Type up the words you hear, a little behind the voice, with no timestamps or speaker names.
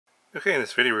Okay, in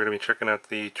this video we're going to be checking out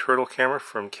the Turtle camera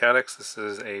from Caddx. This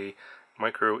is a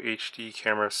micro HD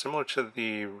camera similar to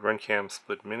the Runcam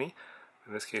Split Mini.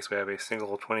 In this case we have a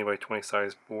single 20 by 20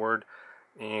 size board,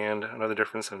 and another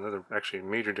actually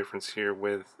major difference here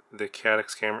with the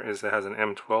Caddx camera is that it has an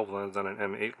M12 lens on an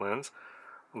M8 lens.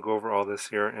 We'll go over all this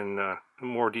here in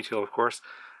more detail, of course.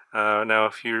 Now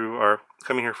if you are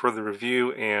coming here for the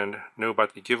review and know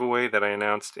about the giveaway that I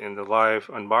announced in the live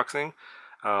unboxing,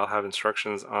 I'll have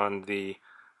instructions on the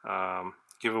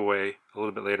giveaway a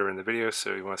little bit later in the video,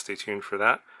 so you want to stay tuned for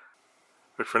that.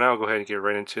 But for now, I'll go ahead and get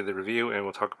right into the review, and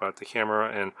we'll talk about the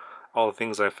camera and all the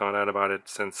things I've found out about it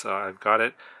since I've got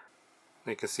it.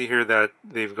 You can see here that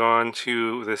they've gone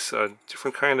to this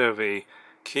different kind of a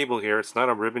cable here. It's not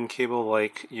a ribbon cable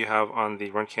like you have on the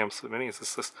Runcam Split Mini. It's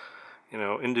just this,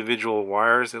 individual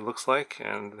wires, it looks like,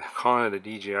 and they're calling it a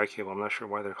DJI cable. I'm not sure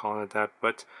why they're calling it that,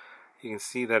 but you can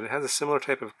see that it has a similar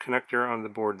type of connector on the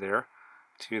board there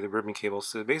to the ribbon cable.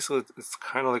 So basically it's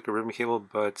kind of like a ribbon cable,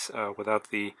 but without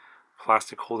the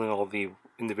plastic holding all the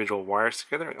individual wires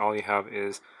together. All you have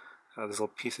is this little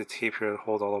piece of tape here to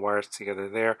hold all the wires together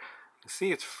there. You can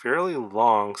see it's fairly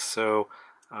long, so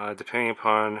depending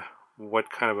upon what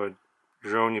kind of a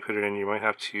drone you put it in, you might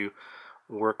have to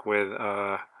work with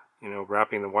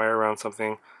wrapping the wire around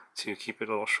something to keep it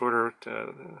a little shorter,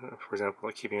 for example,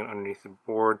 like keeping it underneath the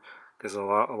board, because a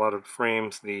lot of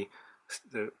frames, the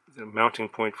mounting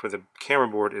point for the camera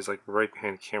board is like right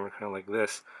behind the camera, kind of like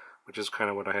this, which is kind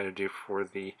of what I had to do for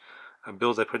the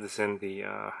build I put this in, the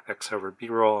X-Hover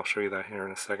B-roll. I'll show you that here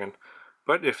in a second.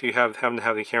 But if you happen to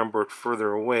have the camera board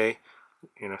further away,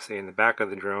 say in the back of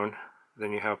the drone,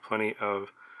 then you have plenty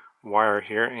of wire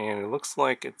here, and it looks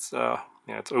like it's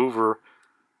it's over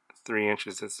 3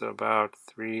 inches. It's about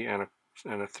 3 and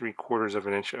 3/4 of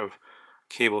an inch of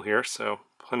cable here, so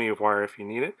plenty of wire if you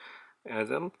need it. And I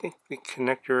don't think the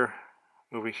connector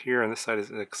over here on this side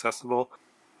is accessible.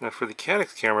 Now for the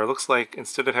Caddx camera, it looks like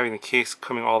instead of having the case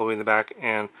coming all the way in the back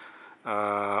and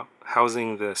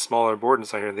housing the smaller board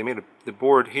inside here, they made the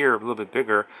board here a little bit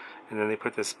bigger, and then they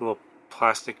put this little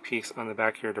plastic piece on the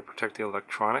back here to protect the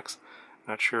electronics.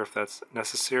 Not sure if that's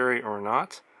necessary or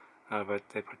not, but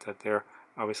they put that there.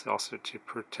 Obviously also to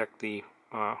protect the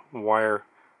wire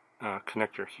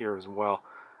connector here as well.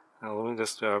 Now let me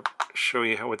just show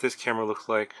you what this camera looks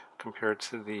like compared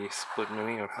to the Split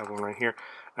Mini. I have one right here.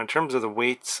 In terms of the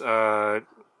weights,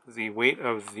 the weight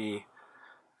of the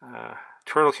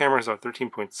Turtle camera is about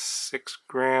 13.6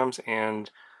 grams,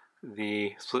 and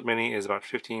the Split Mini is about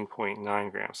 15.9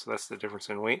 grams. So that's the difference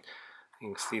in weight. You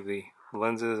can see the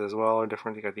lenses as well are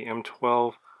different. You got the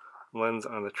M12 lens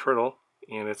on the Turtle,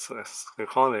 and they're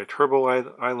calling it a turbo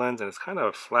eye lens, and it's kind of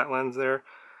a flat lens there.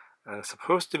 It's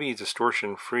supposed to be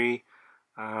distortion free.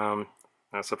 Now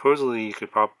supposedly you could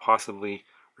possibly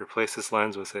replace this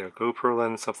lens with, say, a GoPro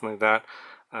lens, something like that.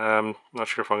 I'm not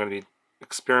sure if I'm going to be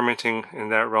experimenting in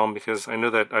that realm, because I know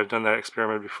that I've done that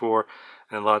experiment before,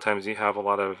 and a lot of times you have a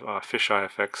lot of fisheye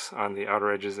effects on the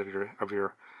outer edges of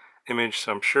your image.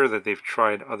 So I'm sure that they've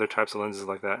tried other types of lenses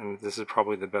like that, and this is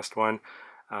probably the best one.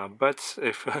 But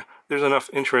if there's enough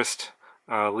interest,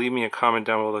 leave me a comment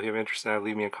down below. If you have interest in that,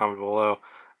 leave me a comment below,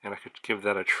 and I could give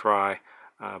that a try.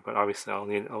 But obviously I'll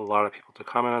need a lot of people to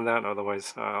comment on that,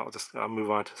 otherwise I'll just move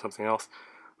on to something else.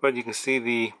 But you can see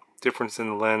the difference in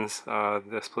the lens.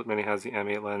 The Split Mini has the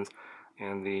M8 lens,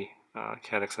 and the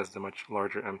Caddx has the much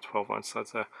larger M12 lens. So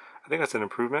I think that's an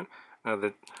improvement. Now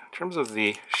in terms of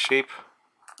the shape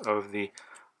of the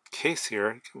case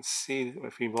here, you can see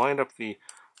if you line up the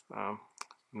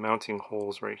mounting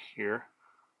holes right here,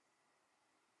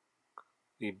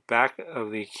 the back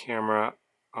of the camera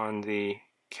on the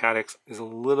Caddx is a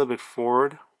little bit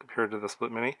forward compared to the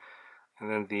Split Mini, and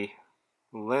then the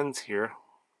lens here,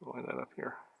 line that up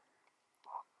here,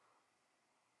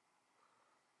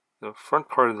 the front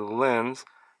part of the lens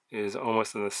is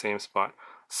almost in the same spot.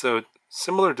 So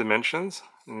similar dimensions,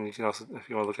 and you can also, if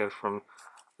you want to look at it from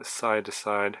the side to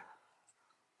side.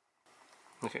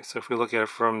 Okay, so if we look at it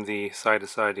from the side to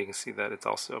side, you can see that it's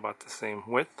also about the same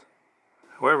width.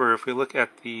 However, if we look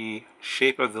at the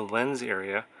shape of the lens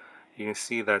area, you can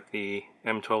see that the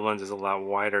M12 lens is a lot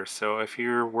wider. So if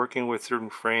you're working with certain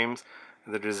frames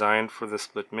that are designed for the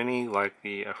Split Mini, like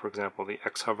the, for example, the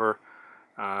X-Hover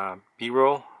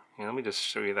B-roll, let me just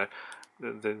show you that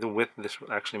the width of this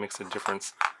actually makes a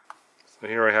difference. So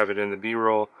here I have it in the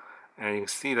B-roll, and you can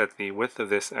see that the width of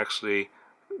this actually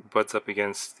butts up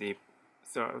against the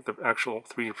actual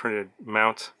 3D printed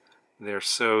mount there.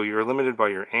 So you're limited by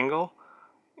your angle,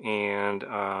 and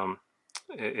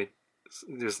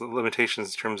there's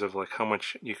limitations in terms of like how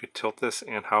much you could tilt this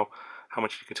and how how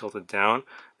much you can tilt it down.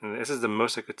 And this is the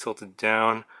most I could tilt it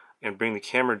down and bring the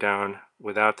camera down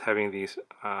without having these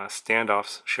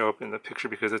standoffs show up in the picture,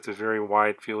 because it's a very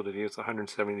wide field of view. It's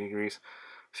 170 degrees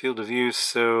field of view.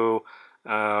 So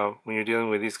when you're dealing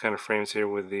with these kind of frames here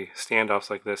with the standoffs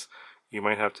like this, you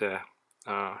might have to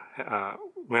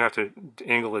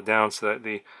angle it down so that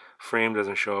the frame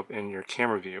doesn't show up in your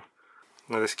camera view.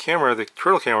 Now this camera, the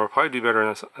Turtle camera, will probably do better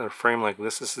in a frame like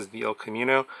this. This is the El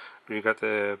Camino, where you've got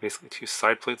the basically two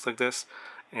side plates like this,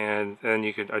 and then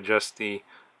you could adjust the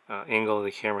angle of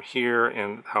the camera here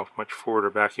and how much forward or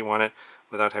back you want it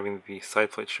without having the side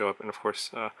plates show up. And of course,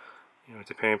 you know,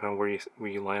 depending upon where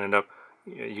you line it up,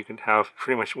 you can have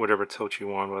pretty much whatever tilt you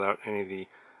want without any of the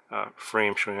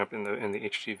frame showing up in the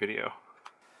HD video.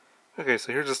 Okay,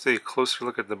 so here's just a closer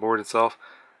look at the board itself.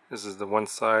 This is the one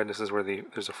side. This is where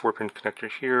there's a 4-pin connector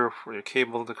here for your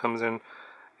cable that comes in,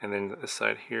 and then this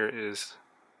side here is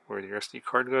where your SD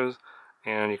card goes.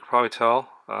 And you can probably tell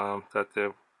that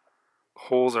the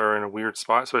holes are in a weird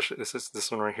spot, especially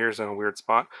this one right here is in a weird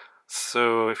spot.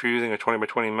 So if you're using a 20 by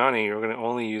 20 mounting, you're going to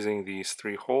only using these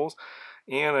 3 holes.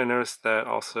 And I noticed that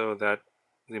also that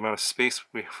the amount of space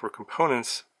for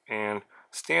components and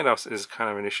standoffs is kind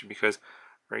of an issue, because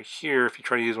right here, if you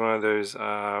try to use one of those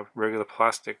regular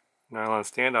plastic nylon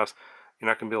standoffs, you're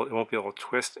not going to be able, it won't be able to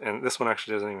twist, and this one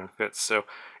actually doesn't even fit. So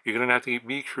you're going to have to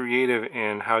be creative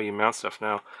in how you mount stuff.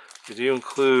 Now, they do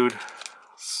include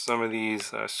some of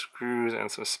these screws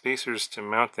and some spacers to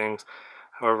mount things.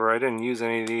 However, I didn't use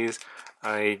any of these.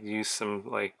 I used some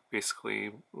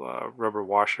basically rubber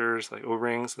washers, like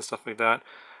O-rings and stuff like that.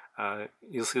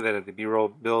 You'll see that at the B-roll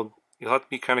build. You'll have to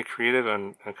be kind of creative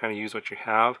and kind of use what you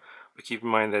have, but keep in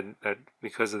mind that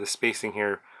because of the spacing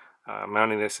here,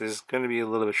 mounting this is going to be a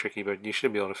little bit tricky, but you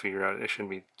should be able to figure out. It shouldn't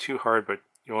be too hard, but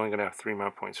you're only going to have 3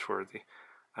 mount points for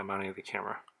the mounting of the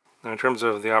camera. Now, in terms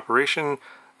of the operation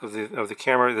of the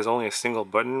camera, there's only a single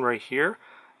button right here,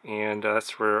 and that's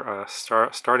for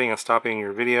starting and stopping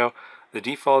your video. The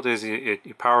default is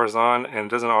it powers on and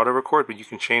doesn't auto record, but you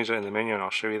can change that in the menu, and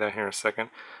I'll show you that here in a second.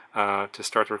 To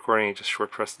start the recording, you just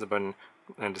short press the button,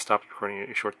 and to stop the recording,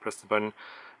 you short press the button.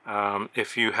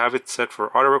 If you have it set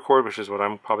for auto record, which is what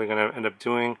I'm probably going to end up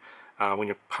doing, when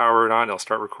you power it on, it'll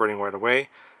start recording right away.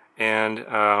 And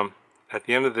at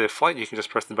the end of the flight, you can just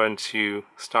press the button to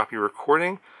stop your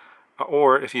recording.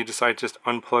 Or if you decide to just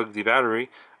unplug the battery,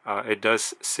 it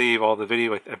does save all the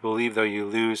video. I believe though you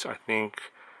lose, I think,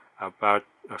 about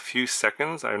a few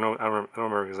seconds. I don't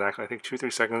remember exactly. I think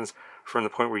 2-3 seconds from the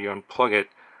point where you unplug it.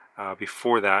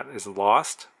 Before that is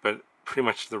lost, but pretty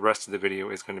much the rest of the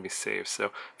video is going to be saved. So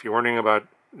if you're wondering about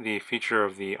the feature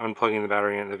of the unplugging the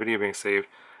battery and the video being saved,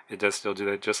 it does still do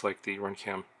that, just like the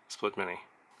Runcam Split Mini.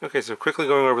 Okay, so quickly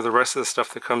going over the rest of the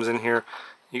stuff that comes in here.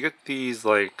 You get these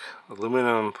like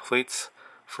aluminum plates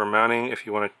for mounting if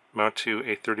you want to mount to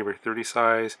a 30 by 30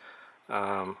 size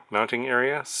mounting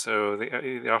area. So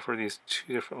they offer these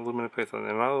 2 different aluminum plates, and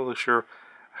I'm not really sure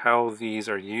how these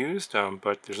are used,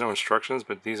 but there's no instructions,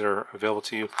 but these are available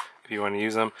to you if you want to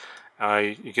use them.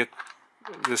 You get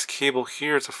this cable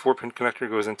here. It's a 4-pin connector,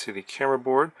 goes into the camera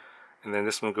board, and then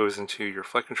this one goes into your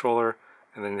flight controller,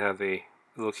 and then you have the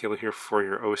little cable here for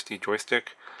your OSD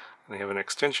joystick. And they have an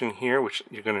extension here, which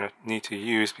you're going to need to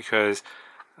use because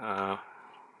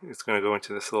it's going to go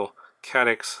into this little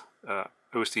Caddx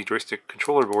OSD joystick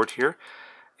controller board here.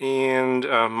 And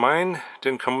mine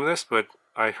didn't come with this, but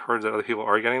I heard that other people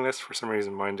are getting this. For some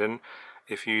reason, mine didn't.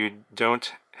 If you happen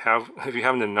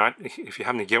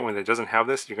to get one that doesn't have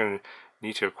this, you're going to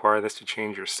need to acquire this to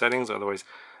change your settings. Otherwise,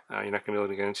 you're not going to be able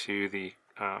to get into the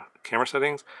camera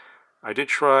settings. I did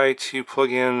try to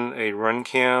plug in a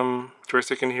Runcam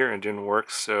joystick in here and it didn't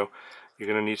work, so you're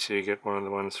going to need to get one of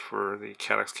the ones for the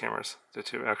Caddx cameras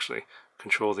to actually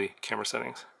control the camera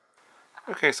settings.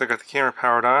 Okay, so I got the camera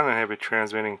powered on and I have it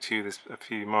transmitting to this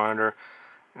FPV monitor.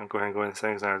 I'll go ahead and go into the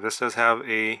settings now. This does have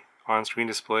a on-screen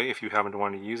display if you happen to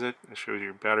want to use it. It shows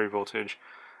your battery voltage,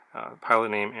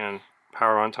 pilot name, and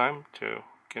power on time. To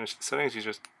get into the settings, you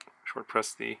just short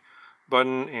press the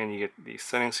button and you get the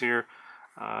settings here.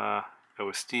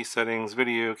 OSD settings,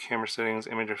 video, camera settings,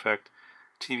 image effect,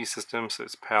 TV system, so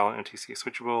it's PAL and NTSC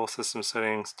switchable, system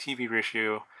settings, TV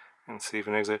ratio, and save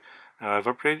and exit. I've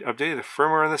updated the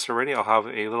firmware on this already. I'll have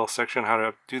a little section how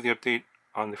to do the update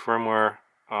on the firmware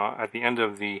at the end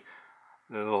of the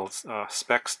little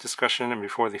specs discussion and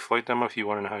before the flight demo. If you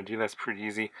want to know how to do that, it's pretty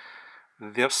easy.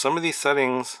 Some of these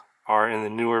settings are in the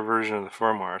newer version of the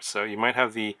firmware, so you might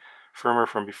have the firmware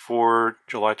from before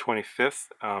July 25th.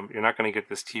 You're not going to get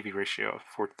this TV ratio of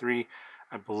 4:3.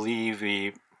 I believe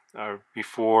the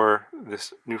before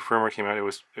this new firmware came out, it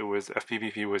was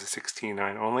FPV was a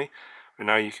 16:9 only, but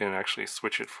now you can actually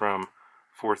switch it from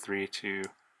 4.3 to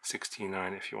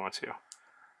 16.9 if you want to.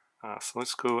 So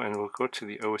let's go and we'll go to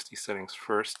the OSD settings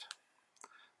first.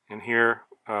 And here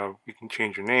you can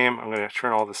change your name. I'm going to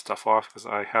turn all this stuff off because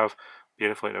I have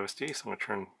Betaflight OSD, so I'm going to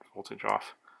turn voltage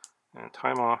off and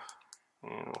time off,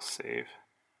 and we'll save.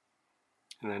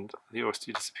 And then the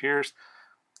OSD disappears.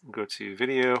 We'll go to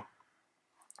video.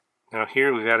 Now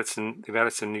here they've added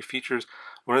some new features.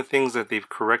 One of the things that they've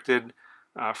corrected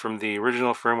from the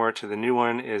original firmware to the new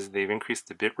one is they've increased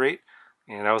the bit rate,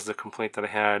 and that was the complaint that I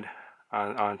had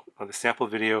on the sample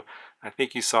video. I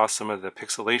think you saw some of the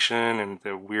pixelation and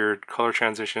the weird color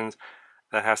transitions.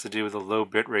 That has to do with the low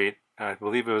bit rate. I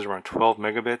believe it was around 12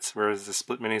 megabits, whereas the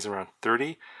Split Mini is around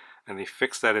 30, and they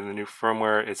fixed that in the new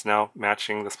firmware. It's now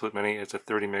matching the Split Mini. It's a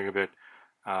 30 megabit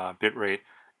bit rate.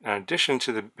 In addition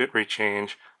to the bitrate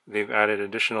change, they've added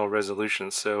additional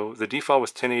resolutions. So the default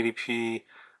was 1080p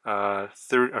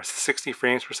 60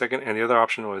 frames per second, and the other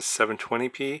option was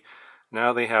 720p.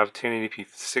 Now they have 1080p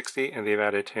 60, and they've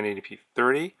added 1080p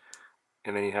 30,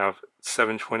 and then you have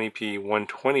 720p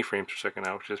 120 frames per second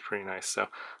now, which is pretty nice. So I'm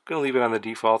going to leave it on the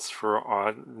defaults for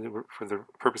the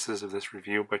purposes of this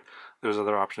review, but those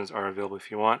other options are available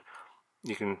if you want.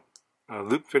 You can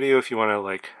loop video if you want to,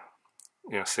 like,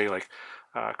 say like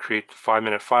create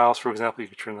 5-minute files, for example. You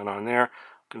can turn that on there.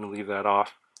 I'm going to leave that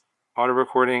off. Auto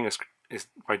recording is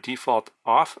by default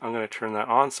off. I'm going to turn that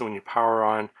on, so when you power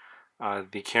on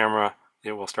the camera,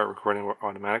 it will start recording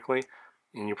automatically.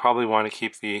 And you probably want to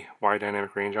keep the wide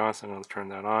dynamic range on, so I'm going to turn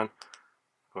that on.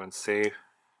 Go ahead and save.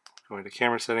 Go into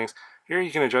camera settings. Here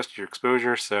you can adjust your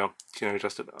exposure, so you can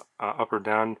adjust it up or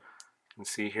down. You can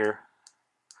see here.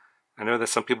 I know that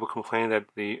some people complain that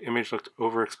the image looked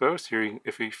overexposed. Here,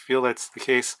 if you feel that's the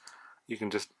case, you can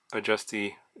just adjust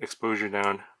the exposure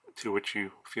down to what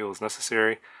you feel is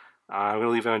necessary. I'm going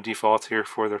to leave it on default here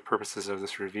for the purposes of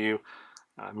this review.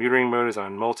 Metering mode is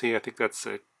on multi. I think that's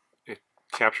it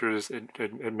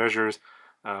measures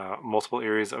multiple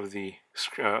areas of the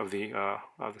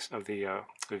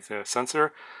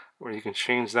sensor, where you can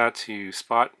change that to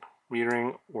spot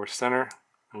metering or center.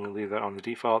 I'm going to leave that on the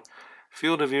default.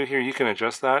 Field of view here, you can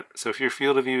adjust that. So if your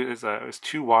field of view is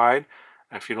too wide,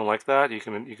 if you don't like that, you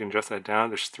can adjust that down.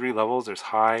 There's 3 levels. There's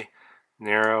high,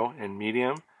 narrow, and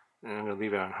medium. And I'm going to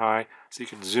leave it on high, so you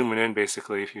can zoom it in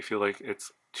basically if you feel like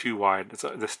it's too wide.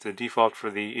 The default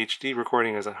for the HD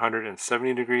recording is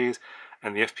 170 degrees,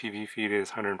 and the FPV feed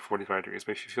is 145 degrees.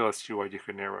 But if you feel it's too wide, you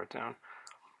can narrow it down.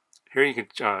 Here you can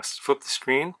flip the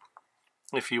screen.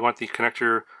 If you want the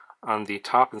connector on the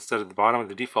top instead of the bottom,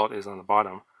 the default is on the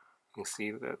bottom. You can see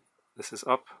that this is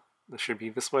up. This should be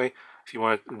this way. If you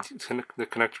want the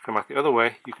connector to come out the other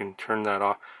way, you can turn that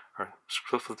off, or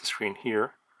flip the screen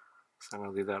here. So I'm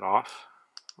going to leave that off.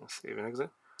 I'll save and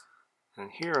exit. And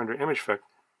here under image effect,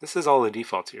 this is all the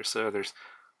defaults here. So there's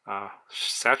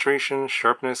saturation,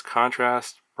 sharpness,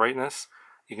 contrast, brightness.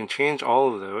 You can change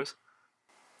all of those.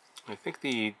 I think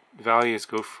the values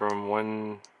go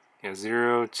from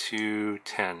 0 to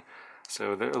 10.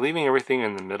 So they're leaving everything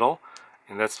in the middle,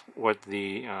 and that's what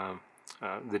the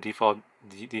default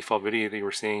video that you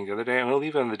were seeing the other day. I'm going to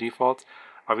leave it on the default.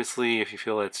 Obviously, if you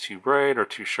feel it's too bright or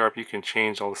too sharp, you can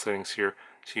change all the settings here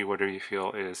to whatever you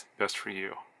feel is best for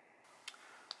you.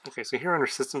 Okay, so here under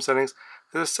system settings,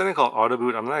 there's a setting called auto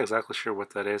boot. I'm not exactly sure what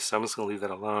that is, so I'm just going to leave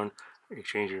that alone. You can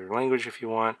change your language if you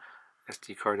want.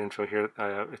 SD card info here,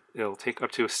 it'll take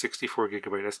up to a 64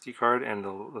 gigabyte SD card, and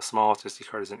the smallest SD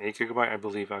card is an 8 gigabyte. I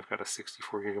believe I've got a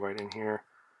 64 gigabyte in here.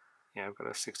 Yeah, I've got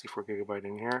a 64 gigabyte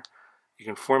in here. You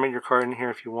can format your card in here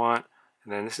if you want,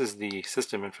 and then this is the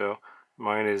system info.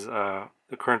 Mine is the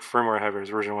current firmware I have is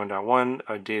version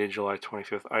 1.1, dated July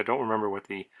 25th. I don't remember what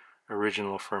the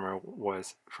original firmware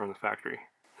was from the factory.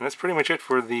 And that's pretty much it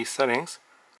for the settings.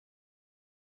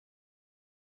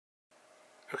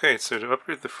 Okay, so to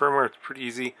upgrade the firmware, it's pretty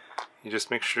easy. You just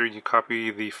make sure you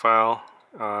copy the file,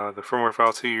 the firmware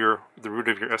file, to the root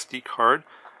of your SD card,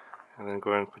 and then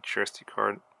go ahead and put your SD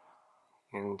card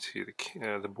into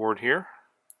the board here,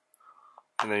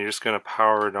 and then you're just going to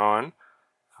power it on.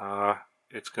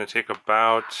 It's going to take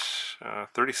about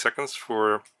 30 seconds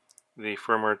for the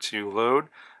firmware to load,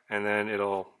 and then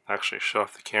it'll actually shut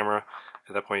off the camera.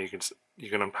 At that point, you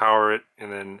can unpower it,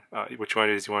 and then what you want to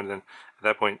do is you want to then at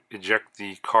that point eject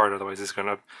the card. Otherwise, it's going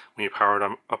to, when you power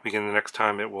it up again the next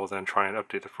time, it will then try and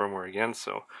update the firmware again.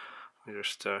 So let me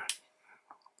just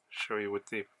show you what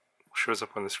shows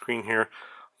up on the screen here.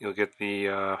 You'll get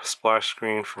the splash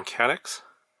screen from Caddx,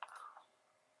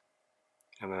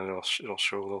 and then it'll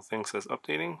show a little thing that says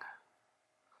updating.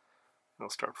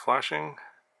 It'll start flashing,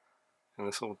 and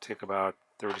this will take about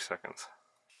 30 seconds.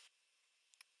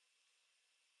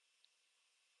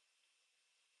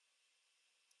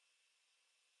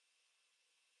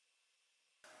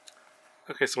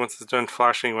 Okay, so once it's done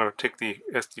flashing, you want to take the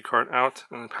SD card out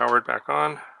and then power it back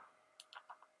on.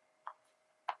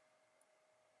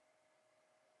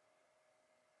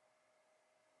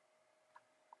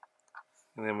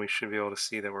 And then we should be able to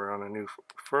see that we're on a new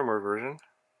firmware version.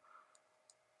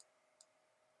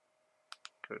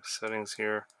 Go to settings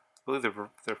here. I believe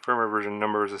the firmware version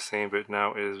number is the same, but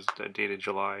now is dated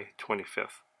July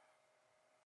 25th.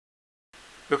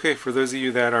 Okay, for those of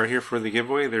you that are here for the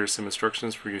giveaway, there's some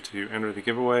instructions for you to enter the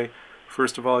giveaway.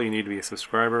 First of all, you need to be a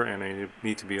subscriber, and I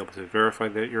need to be able to verify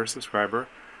that you're a subscriber.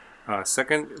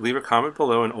 Second, leave a comment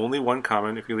below, and only one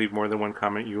comment. If you leave more than one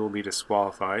comment, you will be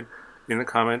disqualified. In the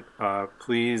comment,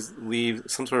 please leave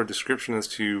some sort of description as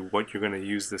to what you're going to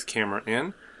use this camera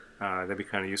in. That'd be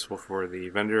kind of useful for the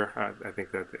vendor. I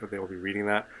think that they will be reading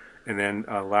that. And then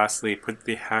lastly, put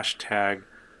the hashtag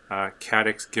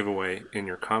Caddx giveaway in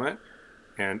your comment.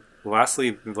 And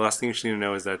lastly, the last thing you should need to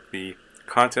know is that the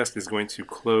contest is going to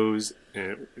close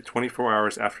 24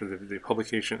 hours after the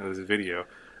publication of this video.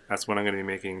 That's when I'm going to be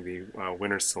making the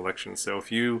winner's selection. So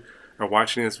if you are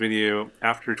watching this video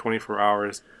after 24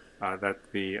 hours that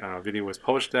the video was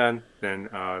published then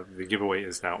the giveaway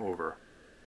is now over.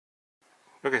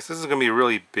 Okay, so this is going to be a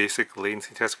really basic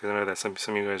latency test because I know that some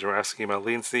of you guys are asking about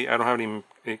latency. I don't have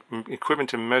any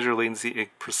equipment to measure latency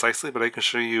precisely, but I can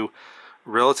show you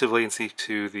relative latency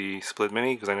to the Split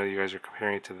Mini because I know you guys are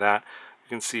comparing it to that. You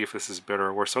can see if this is better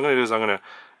or worse. So what I'm going to do is I'm going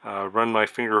to run my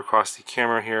finger across the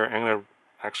camera here. I'm going to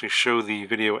actually show the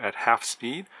video at half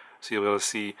speed so you'll be able to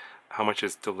see how much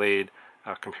it's delayed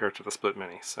compared to the Split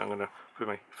Mini. So I'm going to put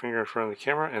my finger in front of the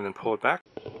camera and then pull it back.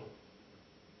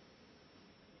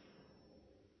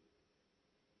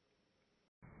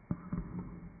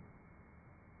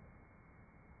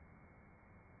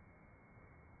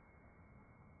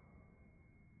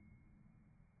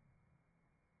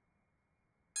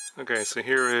 Okay, so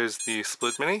here is the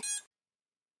Split Mini.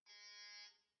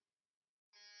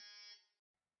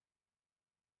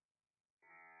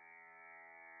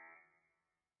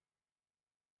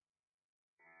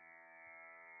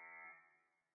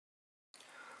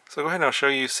 So go ahead and I'll show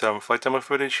you some flight demo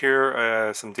footage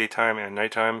here, some daytime and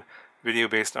nighttime video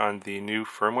based on the new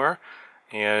firmware.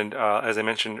 And as I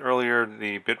mentioned earlier,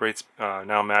 the bitrate's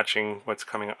now matching what's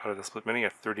coming out of the Split Mini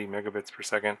at 30 megabits per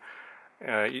second.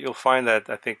 You'll find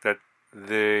that I think that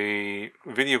the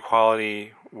video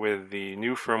quality with the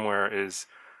new firmware is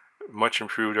much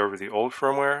improved over the old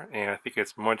firmware, and I think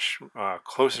it's much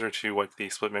closer to what the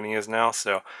Split Mini is now.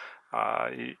 So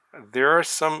there are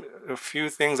a few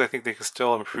things I think they could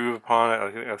still improve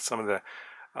upon. Some of the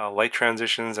light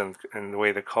transitions and the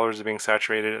way the colors are being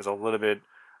saturated is a little bit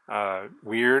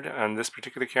weird on this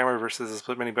particular camera versus the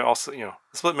Split Mini, but also, you know,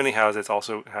 the Split Mini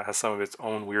also has some of its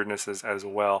own weirdnesses as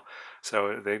well.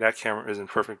 So that camera isn't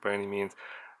perfect by any means.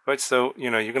 But so, you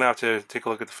know, you're going to have to take a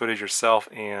look at the footage yourself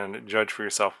and judge for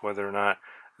yourself whether or not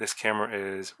this camera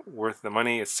is worth the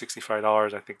money. It's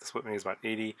 $65. I think the Split Mini is about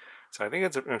 $80. So I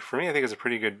think for me, I think it's a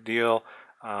pretty good deal.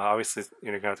 Obviously,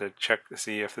 you're going to have to check to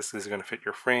see if this is going to fit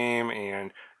your frame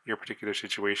and your particular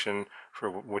situation for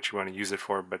what you want to use it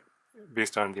for. But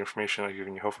based on the information I've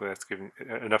given you, hopefully that's given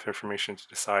enough information to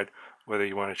decide whether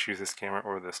you want to choose this camera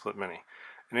or the Split Mini.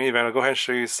 In any event, I'll go ahead and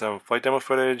show you some flight demo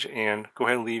footage, and go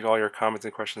ahead and leave all your comments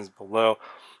and questions below.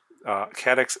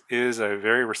 Caddx is a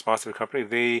very responsive company.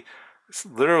 They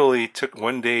literally took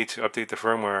one day to update the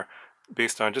firmware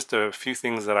based on just a few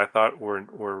things that I thought were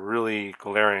really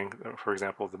glaring, for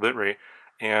example, the bitrate,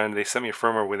 and they sent me a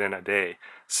firmware within a day.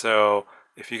 So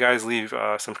if you guys leave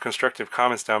some constructive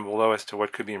comments down below as to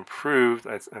what could be improved,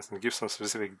 and give some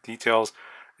specific details,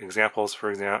 examples,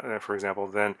 for example,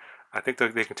 then I think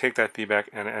that they can take that feedback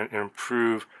and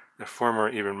improve the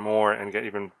firmware even more and get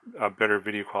even better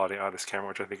video quality out of this camera,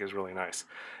 which I think is really nice.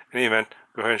 In any event,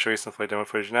 go ahead and show you some flight demo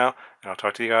footage now, and I'll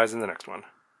talk to you guys in the next one.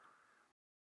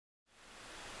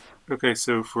 Okay,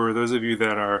 so for those of you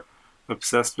that are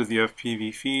obsessed with the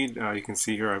FPV feed, you can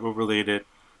see here I've overlaid it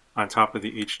on top of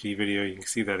the HD video. You can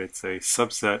see that it's a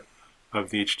subset of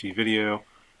the HD video.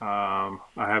 I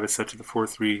have it set to the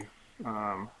 4:3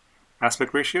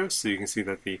 aspect ratio, so you can see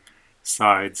that the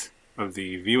sides of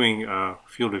the viewing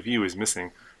field of view is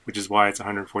missing, which is why it's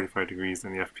 145 degrees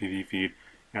in the FPV feed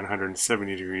and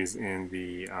 170 degrees in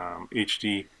the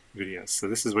HD videos. So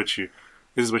this is what you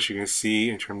can see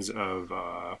in terms of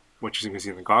what you can see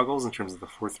in the goggles in terms of the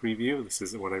 4:3 view. This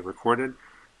is what I recorded.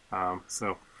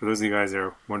 So for those of you guys that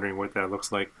are wondering what that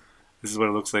looks like, this is what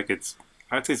it looks like.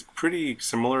 I'd say it's pretty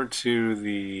similar to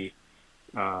the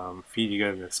feed you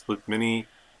get in the Split Mini.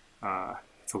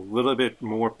 It's a little bit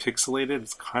more pixelated.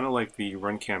 It's kind of like the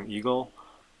Runcam Eagle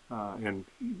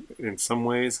in some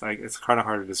ways. It's kind of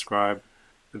hard to describe.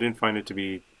 I didn't find it to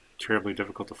be terribly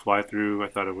difficult to fly through. I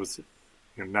thought it was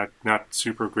not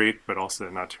super great, but also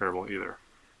not terrible either.